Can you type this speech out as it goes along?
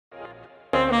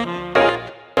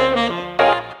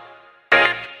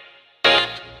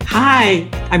Hi,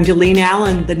 I'm Delene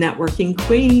Allen, the networking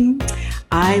queen.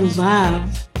 I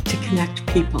love to connect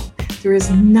people. There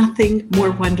is nothing more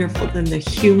wonderful than the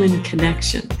human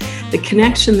connection, the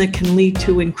connection that can lead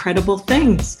to incredible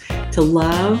things, to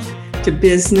love, to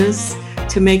business,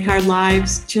 to make our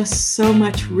lives just so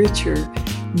much richer,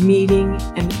 meeting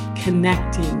and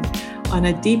connecting on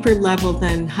a deeper level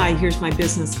than, hi, here's my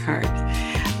business card.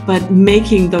 But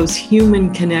making those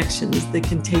human connections that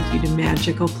can take you to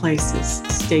magical places.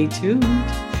 Stay tuned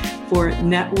for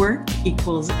Network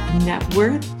Equals Net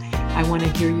Worth. I want to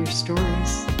hear your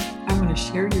stories. I want to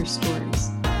share your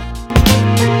stories.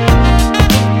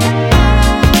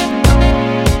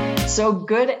 So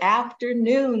good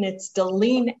afternoon. It's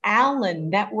Delene Allen,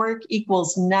 Network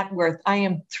Equals Net Worth. I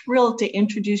am thrilled to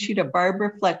introduce you to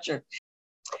Barbara Fletcher.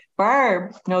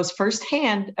 Barb knows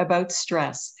firsthand about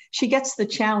stress. She gets the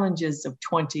challenges of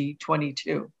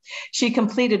 2022. She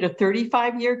completed a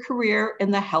 35-year career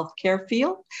in the healthcare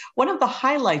field. One of the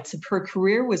highlights of her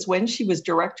career was when she was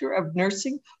Director of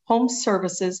Nursing Home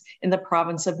Services in the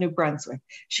province of New Brunswick.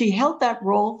 She held that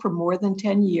role for more than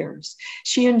 10 years.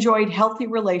 She enjoyed healthy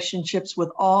relationships with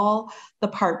all the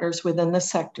partners within the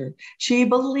sector. She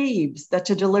believes that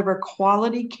to deliver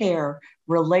quality care,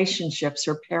 relationships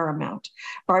are paramount.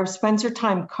 Barb spends her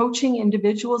time coaching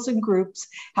individuals and groups,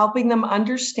 helping them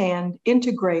understand,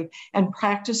 integrate, and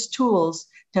practice tools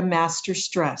to master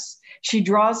stress. She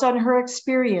draws on her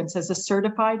experience as a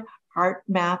certified heart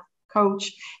math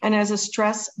coach and as a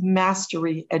stress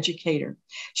mastery educator.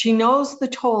 She knows the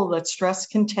toll that stress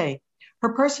can take.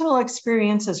 Her personal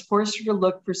experience has forced her to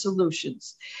look for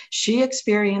solutions. She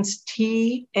experienced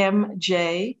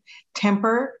TMJ,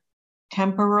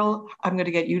 temporal, I'm going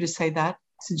to get you to say that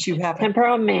since you have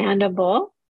temporomandibular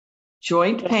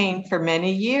joint pain for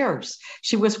many years.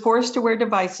 She was forced to wear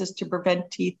devices to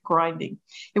prevent teeth grinding.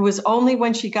 It was only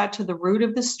when she got to the root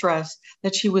of the stress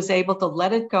that she was able to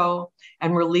let it go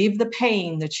and relieve the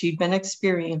pain that she'd been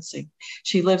experiencing.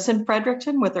 She lives in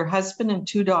Fredericton with her husband and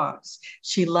 2 dogs.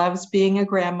 She loves being a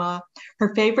grandma.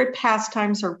 Her favorite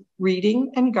pastimes are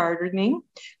reading and gardening.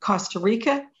 Costa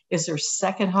Rica is her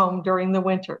second home during the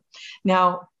winter.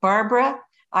 Now, Barbara,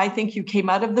 I think you came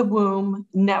out of the womb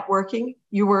networking.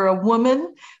 You were a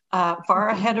woman far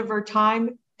ahead of her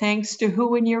time, thanks to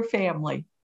who in your family?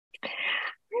 I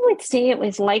would say it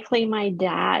was likely my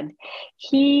dad.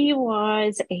 He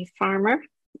was a farmer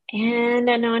and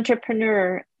an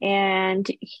entrepreneur, and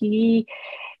he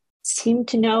seemed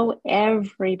to know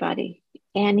everybody.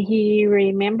 And he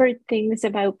remembered things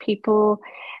about people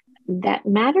that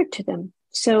mattered to them.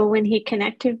 So when he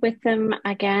connected with them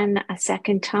again a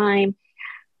second time,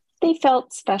 they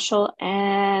felt special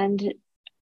and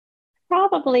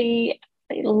probably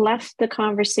left the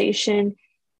conversation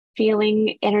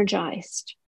feeling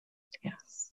energized.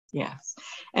 Yes.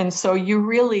 And so you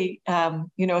really,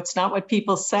 it's not what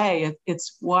people say,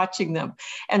 it's watching them.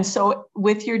 And so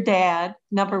with your dad,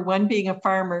 number one, being a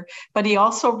farmer, but he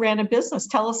also ran a business.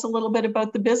 Tell us a little bit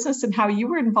about the business and how you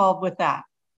were involved with that.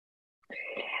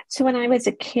 So when I was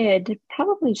a kid,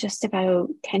 probably just about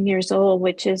 10 years old,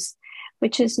 which is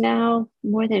now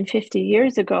more than 50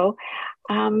 years ago,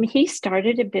 he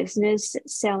started a business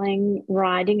selling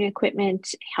riding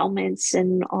equipment, helmets,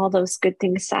 and all those good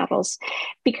things, saddles,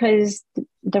 because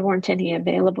there weren't any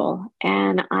available.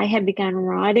 And I had begun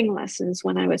riding lessons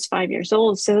when I was 5 years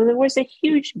old. So there was a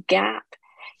huge gap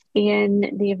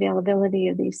in the availability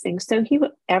of these things. So he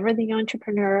was ever the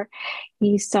entrepreneur.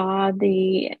 He saw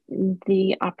the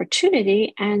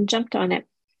opportunity and jumped on it.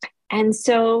 And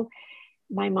so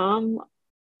my mom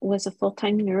was a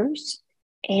full-time nurse,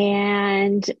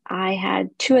 and I had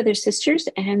 2 other sisters.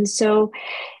 And so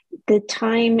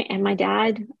and my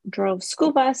dad drove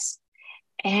school bus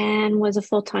and was a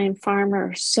full-time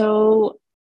farmer. So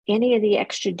any of the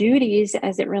extra duties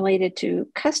as it related to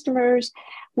customers,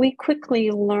 we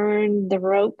quickly learned the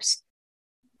ropes,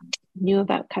 knew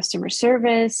about customer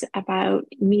service, about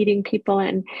meeting people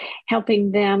and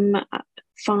helping them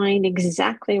find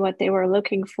exactly what they were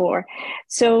looking for.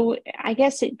 So I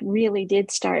guess it really did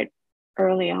start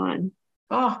early on.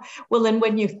 Oh, well, and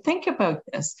when you think about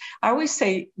this, I always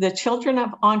say the children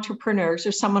of entrepreneurs,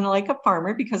 or someone like a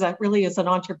farmer, because that really is an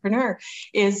entrepreneur,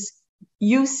 is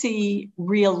you see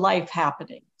real life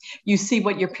happening. You see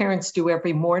what your parents do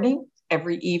every morning,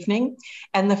 every evening,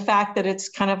 and the fact that it's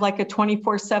kind of like a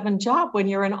 24/7 job when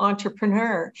you're an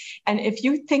entrepreneur. And if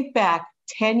you think back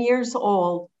 10 years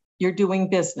old, you're doing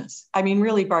business. I mean,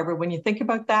 really, Barbara, when you think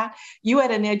about that, you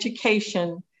had an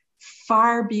education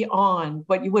far beyond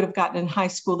what you would have gotten in high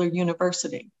school or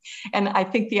university. And I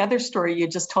think the other story you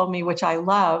just told me, which I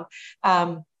love,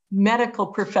 medical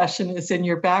profession is in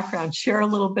your background. Share a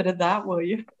little bit of that, will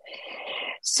you?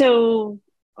 So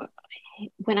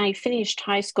when I finished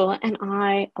high school, and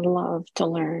I love to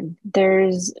learn,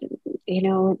 there's,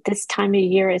 this time of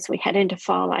year as we head into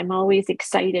fall, I'm always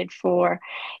excited for,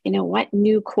 what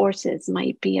new courses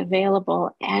might be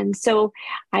available. And so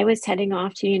I was heading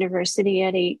off to university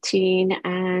at 18,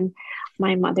 and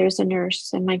my mother's a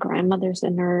nurse and my grandmother's a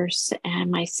nurse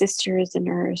and my sister is a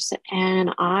nurse.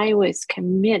 And I was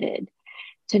committed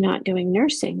to not doing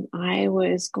nursing. I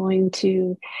was going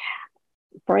to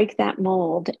break that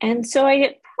mold. And so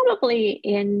I probably,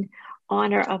 in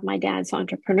honor of my dad's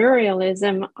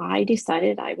entrepreneurialism, I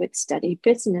decided I would study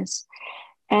business.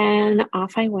 And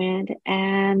off I went.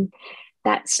 And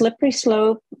that slippery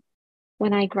slope,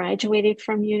 when I graduated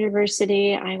from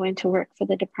university, I went to work for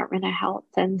the Department of Health,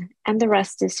 and the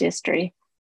rest is history.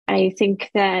 I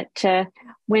think that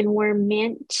when we're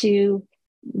meant to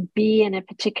be in a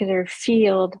particular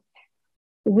field,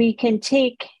 we can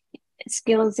take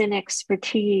skills and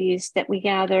expertise that we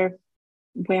gather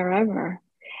wherever,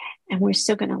 and we're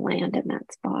still going to land in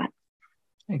that spot.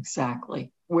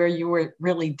 Exactly. Where you were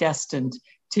really destined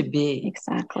to be.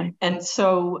 Exactly. And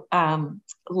so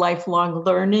lifelong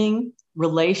learning,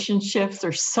 relationships,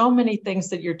 there's so many things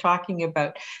that you're talking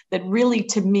about that really,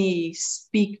 to me,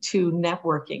 speak to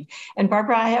networking. And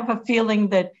Barbara, I have a feeling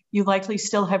that you likely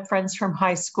still have friends from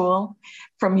high school,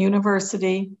 from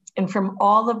university, and from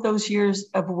all of those years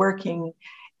of working,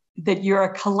 that you're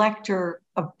a collector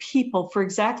of people for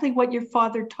exactly what your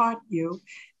father taught you,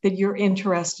 that you're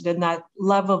interested in that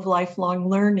love of lifelong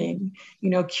learning.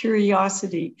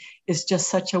 Curiosity is just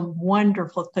such a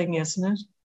wonderful thing, isn't it?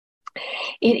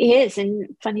 It is.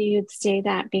 And funny you'd say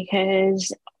that,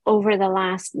 because over the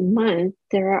last month,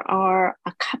 there are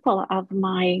a couple of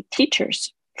my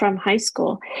teachers from high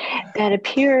school that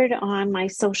appeared on my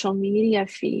social media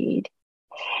feed.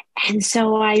 And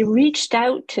so I reached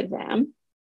out to them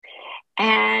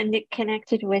and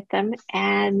connected with them.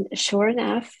 And sure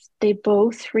enough, they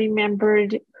both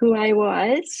remembered who I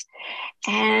was.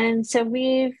 And so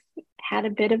we've had a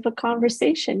bit of a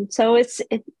conversation. So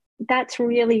that's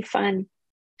really fun.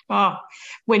 Oh,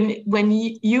 when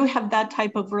you have that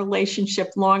type of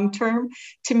relationship long term,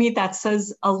 to me, that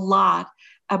says a lot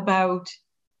about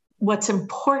what's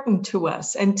important to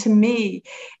us. And to me,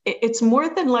 it's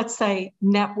more than, let's say,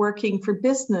 networking for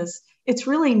business. It's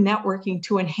really networking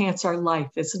to enhance our life,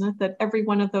 isn't it? That every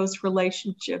one of those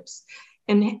relationships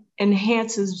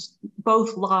enhances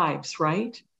both lives,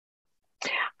 right?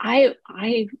 I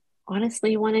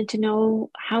honestly wanted to know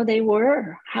how they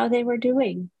were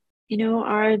doing.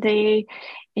 Are they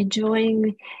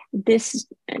enjoying this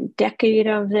decade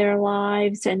of their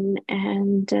lives? And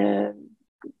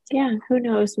yeah, who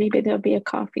knows? Maybe there'll be a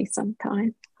coffee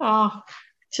sometime. Oh,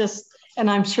 and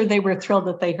I'm sure they were thrilled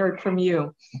that they heard from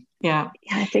you. Yeah.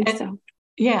 Yeah, I think so.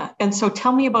 Yeah. And so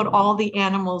tell me about all the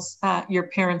animals your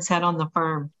parents had on the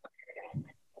farm.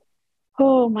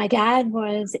 Oh, my dad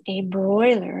was a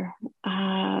broiler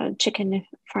chicken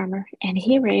farmer, and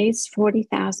he raised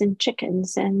 40,000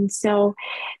 chickens. And so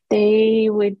they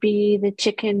would be the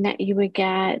chicken that you would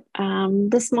get,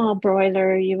 the small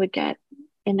broiler you would get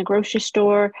in the grocery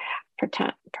store,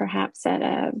 perhaps at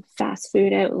a fast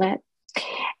food outlet.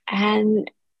 And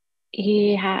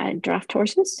he had draft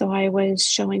horses. So I was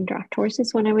showing draft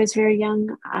horses when I was very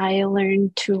young. I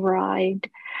learned to ride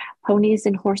ponies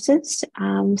and horses,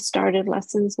 started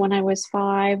lessons when I was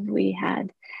 5. We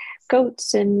had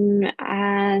goats and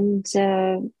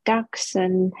ducks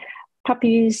and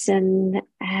puppies and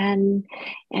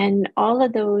all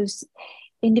of those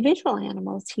individual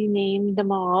animals. He named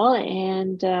them all.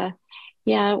 And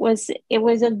yeah, it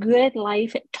was a good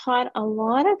life. It taught a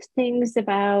lot of things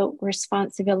about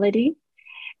responsibility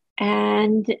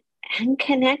and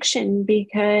connection,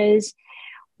 because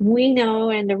we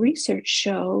know, and the research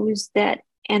shows, that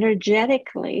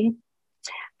energetically,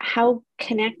 how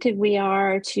connected we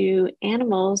are to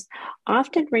animals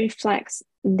often reflects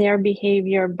their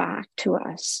behavior back to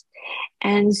us.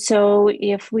 And so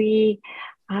if we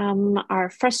are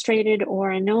frustrated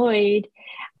or annoyed,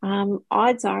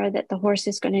 odds are that the horse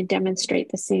is going to demonstrate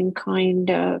the same kind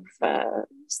of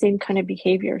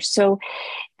behavior. So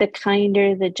the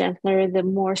kinder, the gentler, the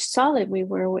more solid we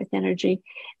were with energy,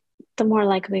 the more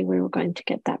likely we were going to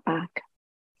get that back.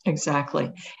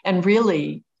 Exactly. And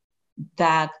really,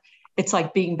 that it's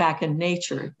like being back in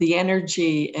nature. The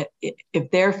energy, if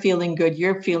they're feeling good,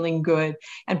 you're feeling good.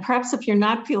 And perhaps if you're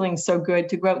not feeling so good,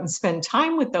 to go out and spend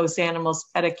time with those animals,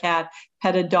 pet a cat,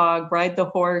 pet a dog, ride the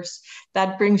horse,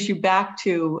 that brings you back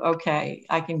to, okay,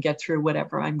 I can get through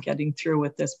whatever I'm getting through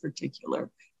at this particular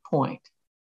point.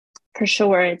 For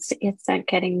sure. It's that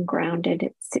getting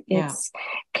grounded. It's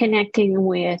connecting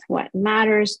with what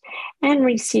matters and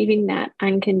receiving that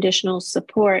unconditional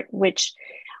support, which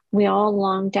we all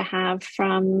long to have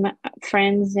from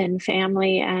friends and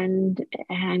family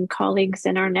and colleagues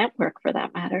in our network, for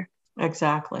that matter.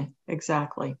 Exactly.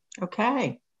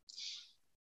 Okay.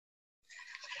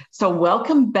 So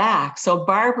welcome back. So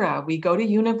Barbara, we go to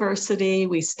university,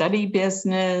 we study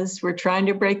business, we're trying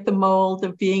to break the mold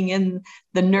of being in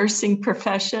the nursing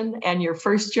profession. And your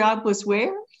first job was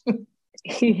where?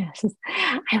 Yes,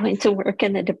 I went to work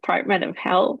in the Department of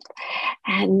Health,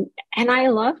 and I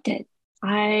loved it.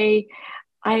 I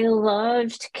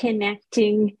loved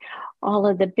connecting all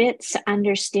of the bits,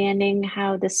 understanding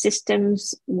how the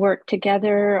systems work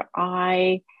together.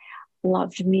 I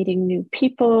loved meeting new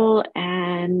people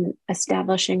and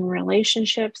establishing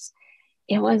relationships.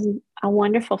 It was a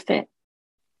wonderful fit.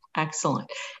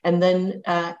 Excellent. And then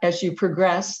as you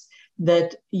progressed,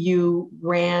 that you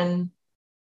ran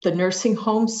the nursing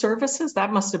home services,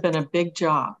 that must have been a big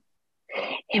job.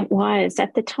 It was.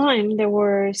 At the time, there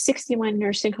were 61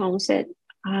 nursing homes that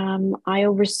I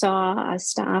oversaw a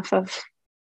staff of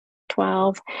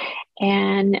 12,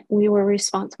 and we were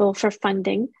responsible for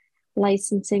funding,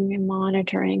 licensing, and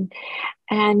monitoring.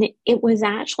 And it was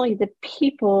actually the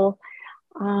people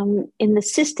in the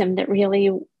system that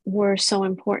really were so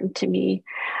important to me.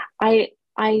 I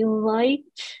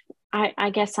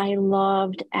guess I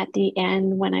loved at the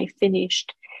end when I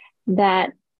finished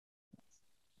that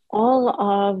all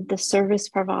of the service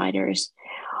providers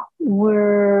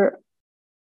were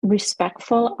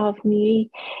respectful of me.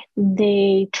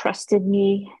 They trusted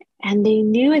me, and they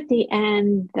knew at the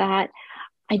end that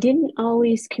I didn't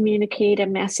always communicate a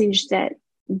message that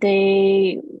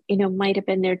they, might have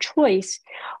been their choice,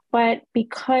 but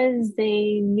because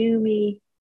they knew me,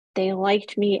 they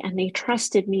liked me, and they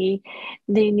trusted me,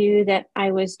 they knew that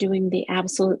I was doing the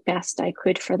absolute best I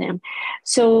could for them.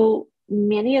 So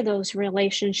many of those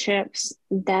relationships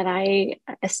that I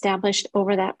established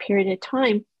over that period of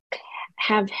time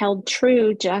have held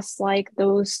true, just like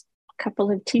those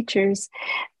couple of teachers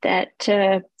that,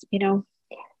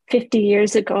 50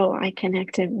 years ago I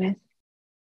connected with.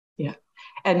 Yeah.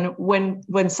 And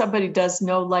when somebody does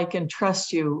know, like, and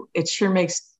trust you, it sure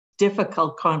makes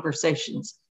difficult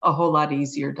conversations a whole lot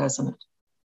easier, doesn't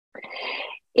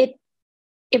it?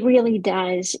 It really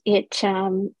does.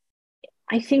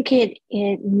 I think it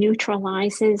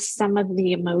neutralizes some of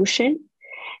the emotion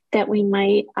that we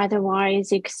might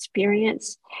otherwise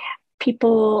experience.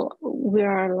 People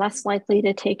were less likely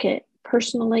to take it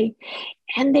personally,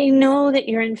 and they know that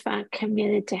you're in fact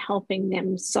committed to helping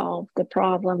them solve the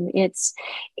problem. It's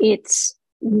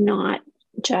not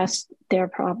just their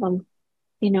problem.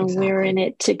 Exactly. We're in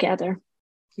it together.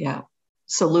 Yeah.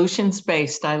 Solutions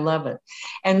based. I love it.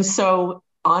 And so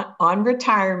on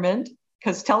retirement,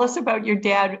 because tell us about your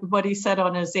dad, what he said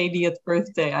on his 80th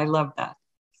birthday. I love that.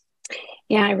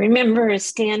 Yeah, I remember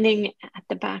standing at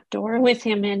the back door with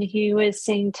him, and he was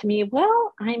saying to me,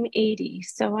 well, I'm 80,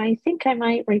 so I think I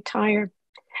might retire.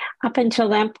 Up until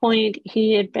that point,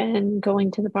 he had been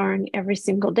going to the barn every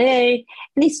single day,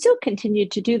 and he still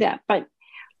continued to do that. But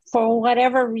for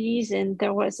whatever reason,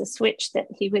 there was a switch that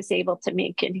he was able to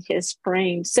make in his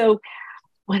brain. So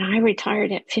when I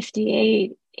retired at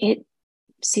 58, it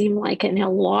seemed like an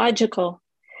illogical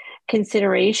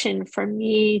consideration for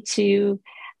me to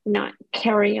not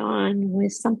carry on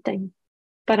with something.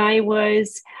 But I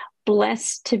was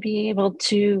blessed to be able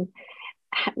to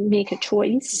make a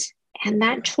choice. And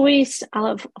that choice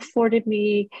afforded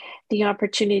me the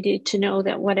opportunity to know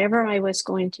that whatever I was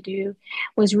going to do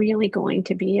was really going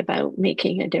to be about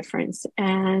making a difference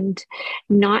and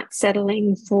not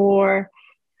settling for,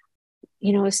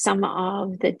 some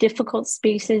of the difficult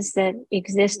spaces that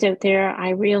exist out there. I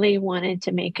really wanted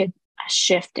to make a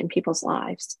shift in people's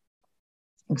lives.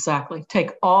 Exactly.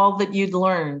 Take all that you'd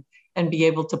learned and be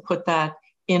able to put that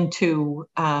into,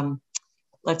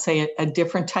 let's say, a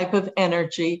different type of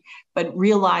energy, but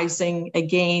realizing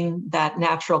again that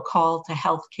natural call to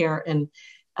healthcare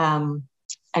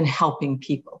and helping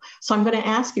people. So I'm going to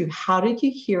ask you, how did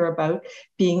you hear about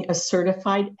being a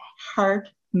certified heart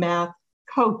math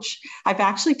coach? I've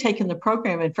actually taken the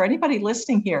program, and for anybody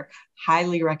listening here,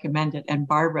 highly recommend it. And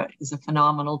Barbara is a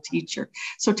phenomenal teacher.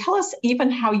 So tell us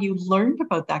even how you learned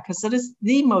about that, because it is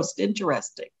the most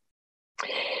interesting.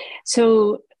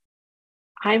 So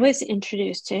I was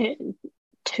introduced to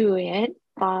it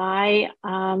by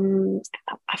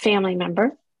a family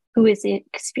member who is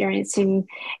experiencing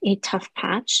a tough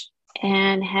patch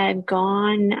and had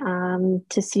gone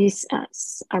to see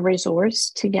a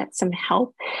resource to get some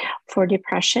help for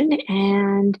depression.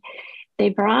 And they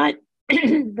brought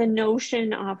the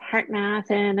notion of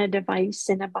HeartMath and a device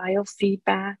and a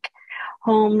biofeedback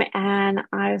home. And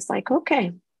I was like,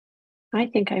 okay, I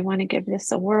think I want to give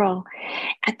this a whirl.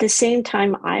 At the same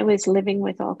time, I was living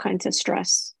with all kinds of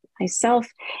stress myself.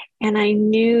 And I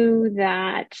knew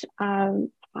that I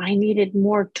needed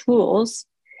more tools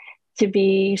to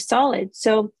be solid.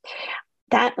 So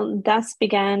that thus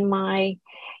began my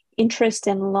interest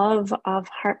and love of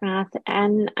HeartMath.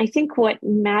 And I think one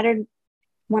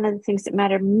of the things that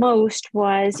mattered most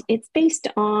was it's based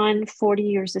on 40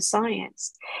 years of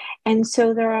science. And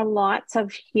so there are lots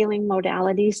of healing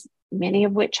modalities, many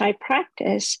of which I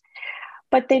practice,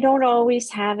 but they don't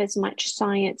always have as much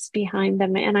science behind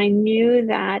them. And I knew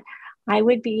that I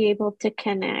would be able to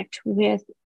connect with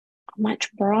a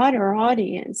much broader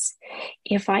audience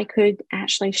if I could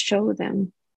actually show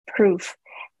them proof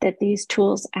that these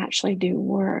tools actually do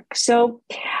work. So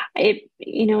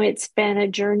it's been a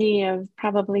journey of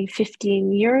probably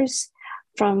 15 years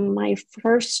from my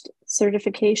first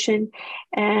certification.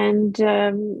 And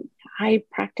I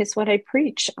practice what I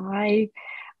preach. I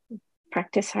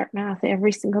practice HeartMath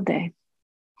every single day.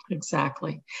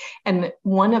 Exactly. And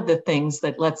one of the things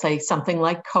that, let's say something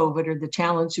like COVID or the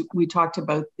challenge we talked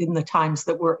about in the times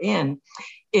that we're in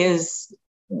is,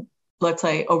 let's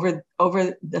say over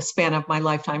the span of my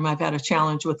lifetime, I've had a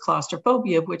challenge with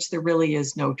claustrophobia, which there really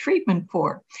is no treatment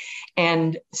for.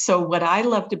 And so what I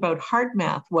loved about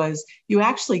HeartMath was you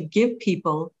actually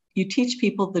you teach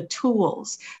people the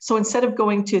tools. So instead of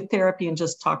going to therapy and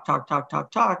just talk,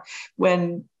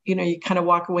 when, you kind of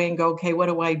walk away and go, okay, what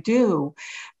do I do?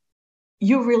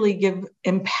 You really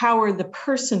empower the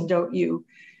person, don't you,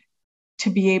 to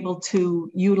be able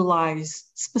to utilize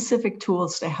specific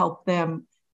tools to help them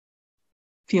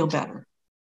feel better.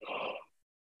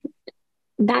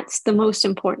 That's the most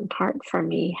important part for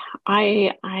me.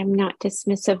 I'm not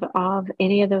dismissive of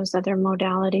any of those other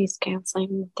modalities,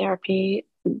 counseling, therapy.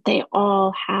 They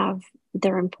all have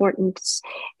their importance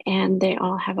and they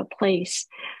all have a place.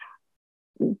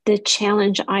 The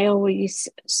challenge I always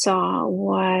saw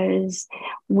was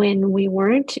when we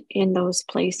weren't in those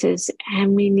places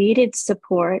and we needed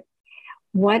support,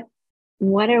 what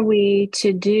are we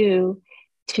to do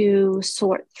to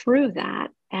sort through that?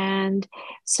 And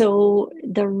so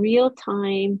the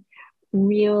real-time,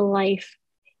 real-life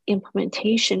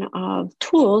implementation of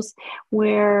tools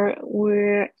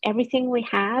where everything we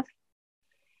have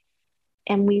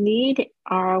and we need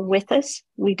are with us.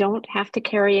 We don't have to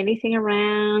carry anything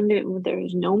around.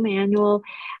 There's no manual.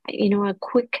 A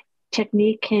quick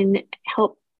technique can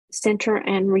help center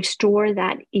and restore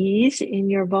that ease in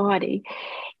your body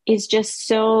is just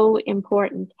so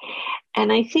important.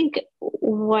 And I think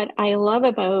what I love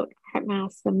about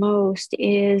HeartMath the most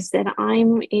is that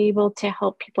I'm able to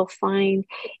help people find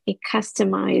a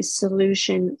customized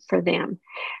solution for them.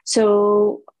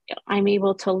 So I'm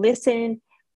able to listen,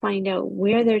 find out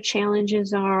where their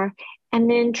challenges are, and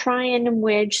then try and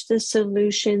wedge the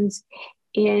solutions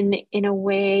in a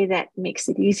way that makes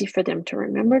it easy for them to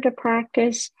remember to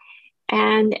practice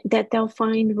and that they'll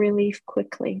find relief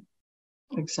quickly.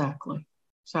 Exactly.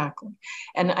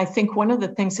 And I think one of the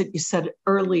things that you said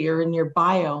earlier in your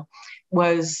bio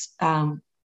was,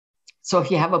 so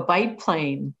if you have a bite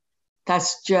plane,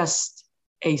 that's just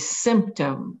a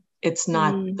symptom. It's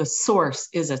not the source,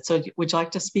 is it? So would you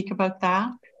like to speak about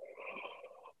that?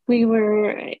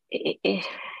 It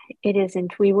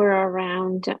isn't. We were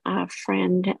around a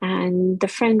friend and the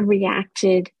friend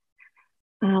reacted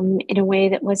in a way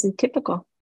that wasn't typical.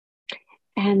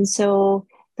 And so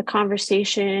the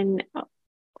conversation,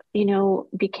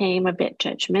 became a bit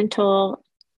judgmental.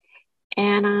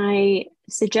 And I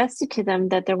suggested to them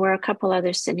that there were a couple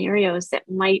other scenarios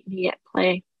that might be at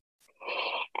play.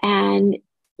 And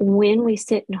when we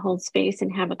sit and hold space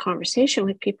and have a conversation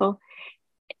with people,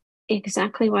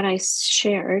 exactly what I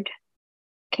shared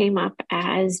came up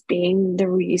as being the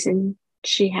reason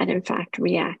she had in fact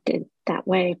reacted that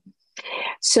way.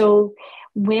 So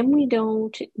when we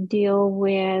don't deal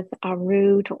with a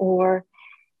root or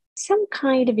some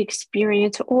kind of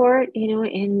experience, or,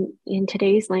 in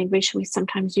today's language, we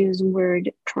sometimes use the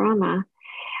word trauma,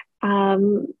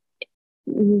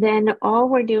 then all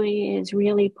we're doing is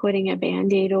really putting a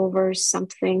Band-Aid over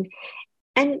something.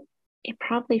 And it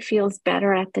probably feels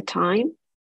better at the time,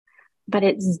 but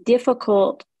it's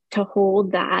difficult to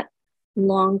hold that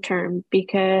long-term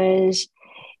because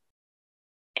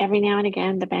every now and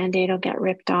again, the Band-Aid will get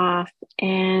ripped off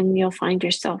and you'll find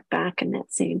yourself back in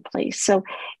that same place. So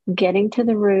getting to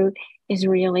the root is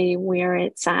really where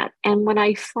it's at. And what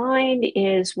I find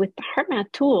is with the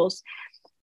HeartMath tools,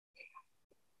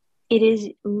 it is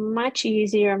much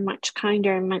easier, much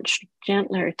kinder, and much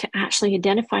gentler to actually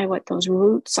identify what those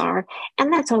roots are.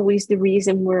 And that's always the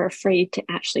reason we're afraid to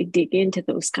actually dig into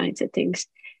those kinds of things,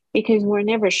 because we're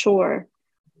never sure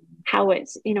how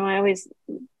it's, I always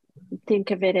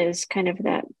think of it as kind of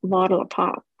that bottle of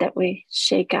pop that we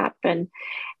shake up, and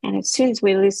as soon as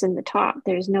we loosen the top,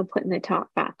 there's no putting the top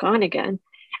back on again.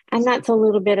 And that's a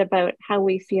little bit about how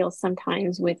we feel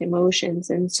sometimes with emotions.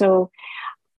 And so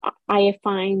I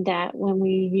find that when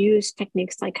we use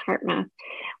techniques like HeartMath,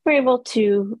 we're able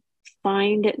to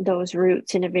find those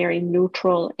roots in a very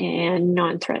neutral and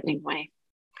non-threatening way.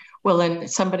 Well, and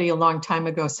somebody a long time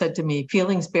ago said to me,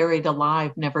 feelings buried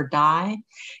alive never die.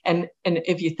 And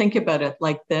if you think about it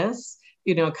like this,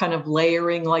 kind of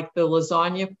layering like the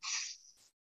lasagna,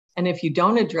 and if you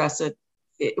don't address it,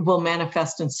 it will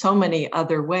manifest in so many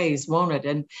other ways, won't it?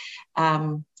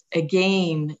 And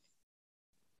again,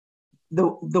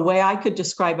 the way I could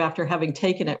describe after having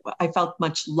taken it, I felt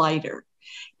much lighter.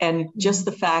 And just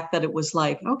the fact that it was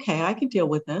like, okay, I can deal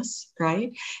with this,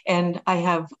 right? And I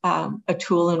have a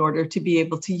tool in order to be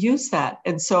able to use that.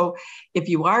 And so if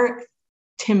you are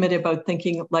timid about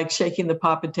thinking like shaking the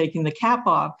pop and taking the cap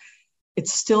off,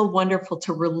 it's still wonderful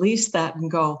to release that and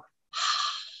go,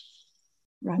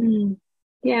 right?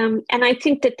 Yeah. And I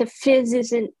think that the fizz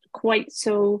isn't quite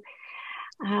so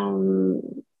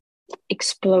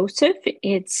explosive.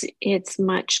 It's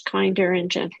much kinder and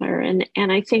gentler. And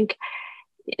I think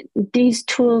these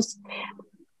tools,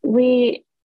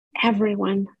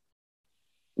 everyone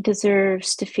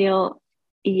deserves to feel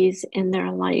ease in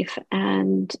their life.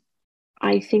 And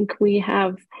I think we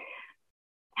have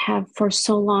for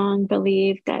so long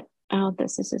believed that, oh,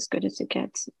 this is as good as it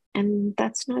gets. And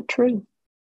that's not true.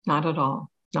 Not at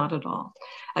all. Not at all.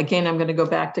 Again, I'm going to go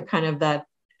back to kind of that,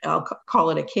 I'll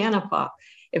call it a can of pop.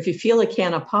 If you feel a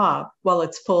can of pop while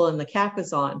it's full and the cap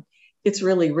is on, it's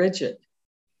really rigid.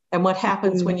 And what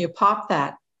happens when you pop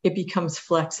that? It becomes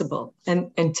flexible.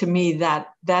 And to me, that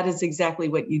is exactly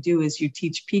what you do, is you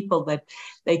teach people that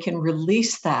they can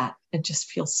release that and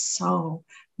just feel so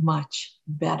much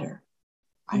better,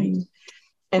 right?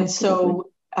 And so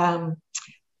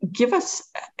give us,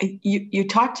 you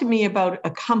talked to me about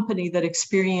a company that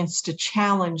experienced a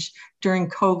challenge during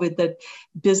COVID, that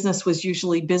business was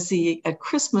usually busy at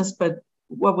Christmas, but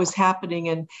what was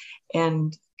happening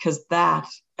and because that,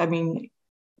 I mean,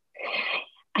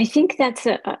 I think that's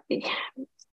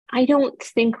I don't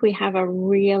think we have a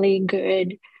really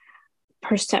good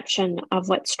perception of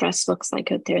what stress looks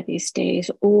like out there these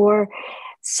days, or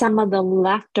some of the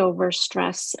leftover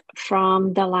stress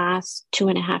from the last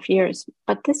 2.5 years.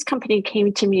 But this company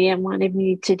came to me and wanted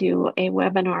me to do a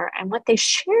webinar. And what they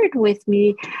shared with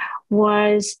me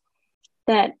was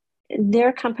that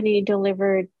their company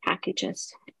delivered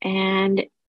packages, and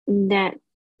that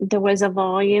there was a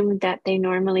volume that they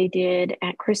normally did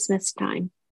at Christmas time.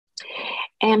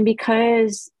 And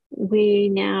because we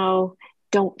now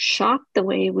don't shop the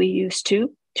way we used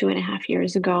to 2.5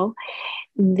 years ago,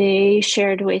 they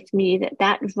shared with me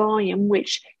that volume,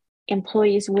 which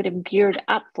employees would have geared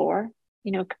up for,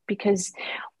 because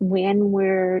when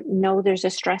know there's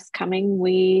a stress coming,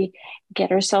 we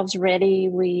get ourselves ready.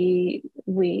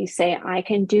 We say, I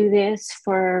can do this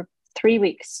for 3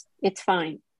 weeks. It's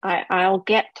fine. I'll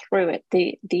get through it.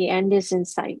 The end is in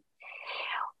sight.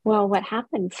 Well, what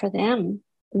happened for them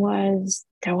was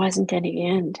there wasn't any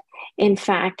end. In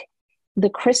fact, the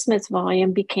Christmas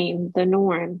volume became the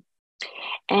norm.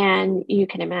 And you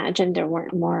can imagine there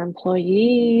weren't more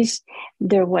employees,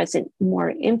 there wasn't more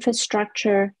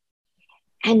infrastructure.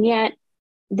 And yet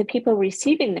the people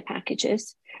receiving the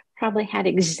packages probably had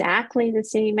exactly the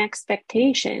same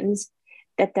expectations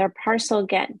that their parcel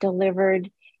get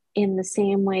delivered in the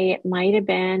same way it might have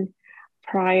been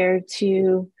prior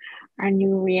to our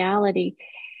new reality.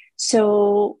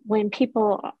 So when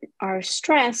people are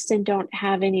stressed and don't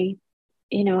have any,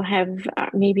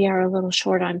 maybe are a little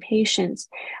short on patience,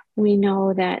 we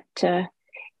know that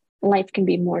life can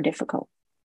be more difficult.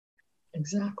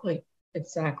 Exactly.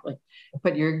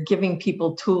 But you're giving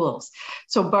people tools.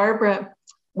 So Barbara,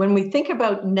 when we think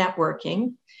about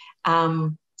networking,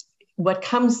 what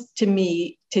comes to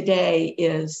me today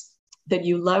is that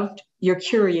you're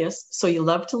curious, so you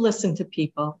love to listen to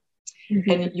people,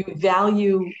 and you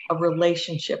value a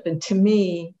relationship. And to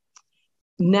me,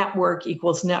 network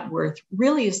equals net worth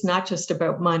really is not just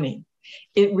about money.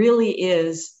 It really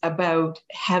is about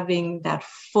having that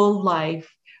full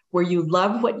life where you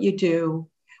love what you do,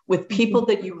 with people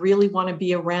that you really want to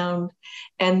be around,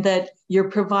 and that you're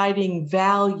providing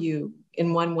value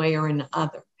in one way or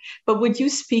another. But would you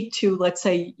speak to, let's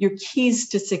say, your keys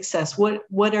to success?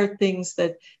 What are things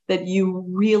that you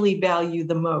really value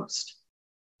the most?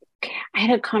 I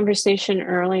had a conversation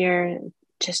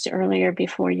just earlier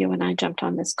before you and I jumped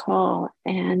on this call.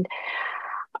 And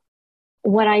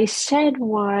what I said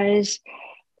was,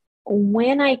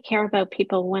 when I care about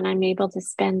people, when I'm able to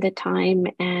spend the time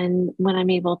and when I'm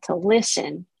able to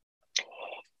listen,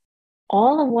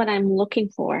 all of what I'm looking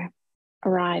for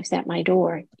arrives at my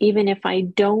door, even if I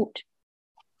don't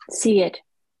see it.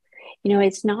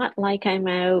 It's not like I'm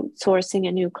outsourcing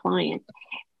a new client,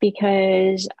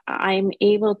 because I'm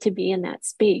able to be in that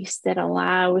space that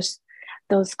allows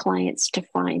those clients to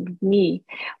find me,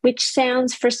 which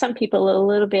sounds for some people a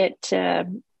little bit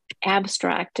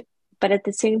abstract, but at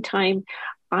the same time,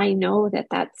 I know that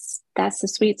that's the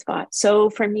sweet spot. So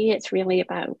for me, it's really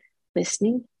about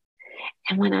listening.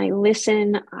 And when I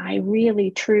listen, I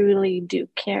really, truly do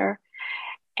care.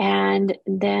 And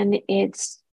then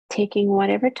it's taking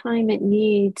whatever time it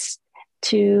needs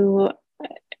to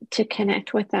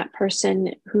connect with that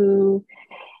person who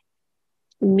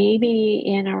may be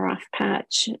in a rough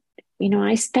patch.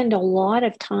 I spend a lot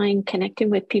of time connecting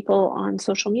with people on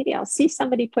social media. I'll see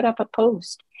somebody put up a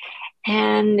post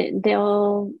and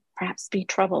they'll perhaps be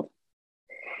troubled.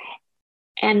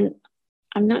 And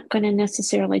I'm not going to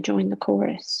necessarily join the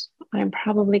chorus. I'm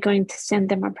probably going to send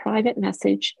them a private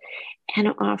message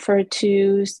and offer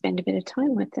to spend a bit of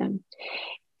time with them.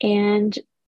 And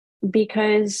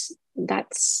because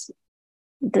that's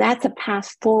a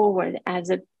path forward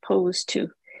as opposed to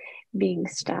being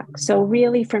stuck. So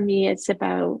really for me, it's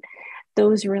about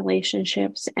those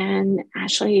relationships and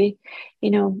actually,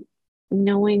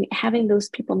 having those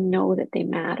people know that they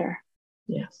matter.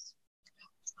 Yes.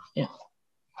 Yeah.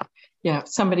 Yeah.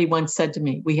 Somebody once said to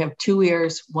me, we have 2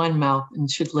 ears, 1 mouth, and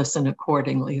should listen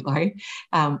accordingly, right?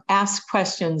 Ask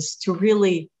questions to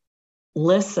really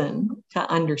listen, to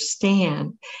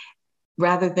understand,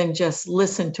 rather than just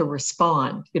listen to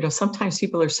respond. Sometimes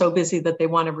people are so busy that they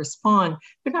want to respond.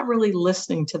 They're not really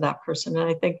listening to that person. And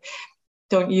I think,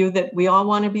 don't you, that we all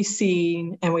want to be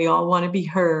seen and we all want to be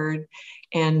heard,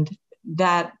 and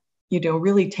that,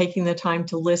 really taking the time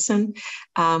to listen,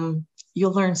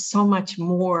 you'll learn so much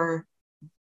more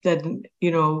than,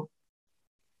 you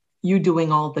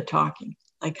doing all the talking.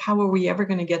 Like, how are we ever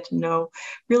going to get to know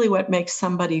really what makes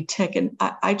somebody tick? And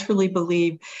I truly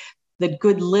believe that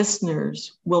good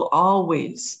listeners will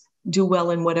always do well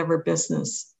in whatever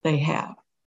business they have.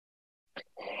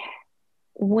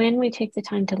 When we take the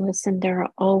time to listen, there are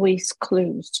always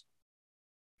clues.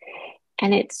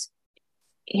 And it's,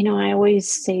 I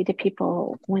always say to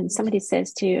people, when somebody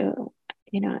says to you,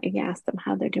 you ask them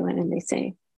how they're doing and they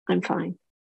say, I'm fine.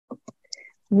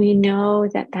 We know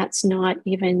that that's not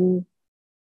even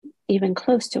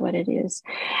close to what it is.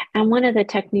 And one of the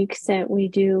techniques that we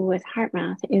do with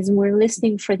HeartMath is we're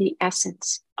listening for the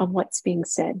essence of what's being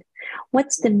said.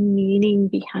 What's the meaning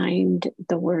behind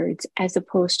the words as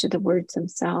opposed to the words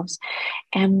themselves?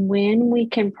 And when we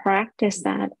can practice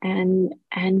that and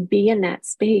be in that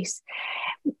space,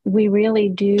 we really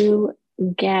do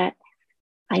get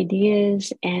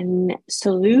ideas and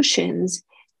solutions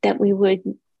that we would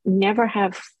never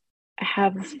have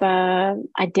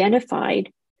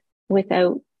identified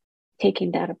without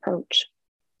taking that approach.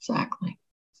 Exactly.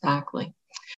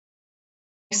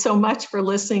 Thanks so much for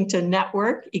listening to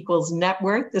Network Equals Net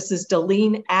Worth. This is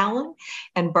Delene Allen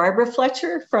and Barbara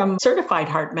Fletcher from Certified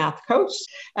HeartMath Coach.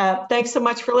 Thanks so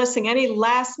much for listening. Any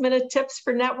last minute tips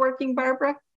for networking,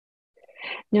 Barbara?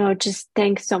 No, just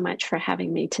thanks so much for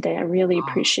having me today. I really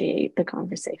appreciate the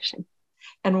conversation.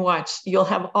 And watch, you'll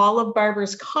have all of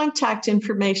Barbara's contact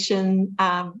information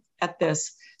at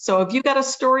this. So if you've got a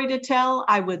story to tell,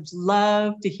 I would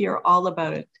love to hear all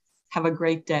about it. Have a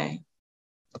great day.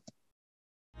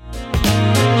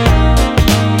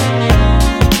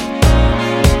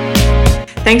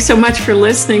 Thanks so much for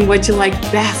listening. What'd you like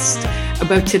best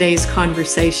about today's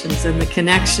conversations and the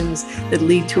connections that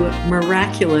lead to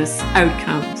miraculous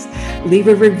outcomes? Leave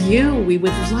a review. We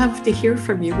would love to hear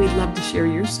from you. We'd love to share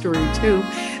your story too.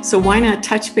 So why not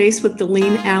touch base with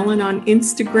Delene Allen on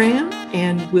Instagram,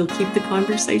 and we'll keep the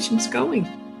conversations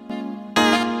going.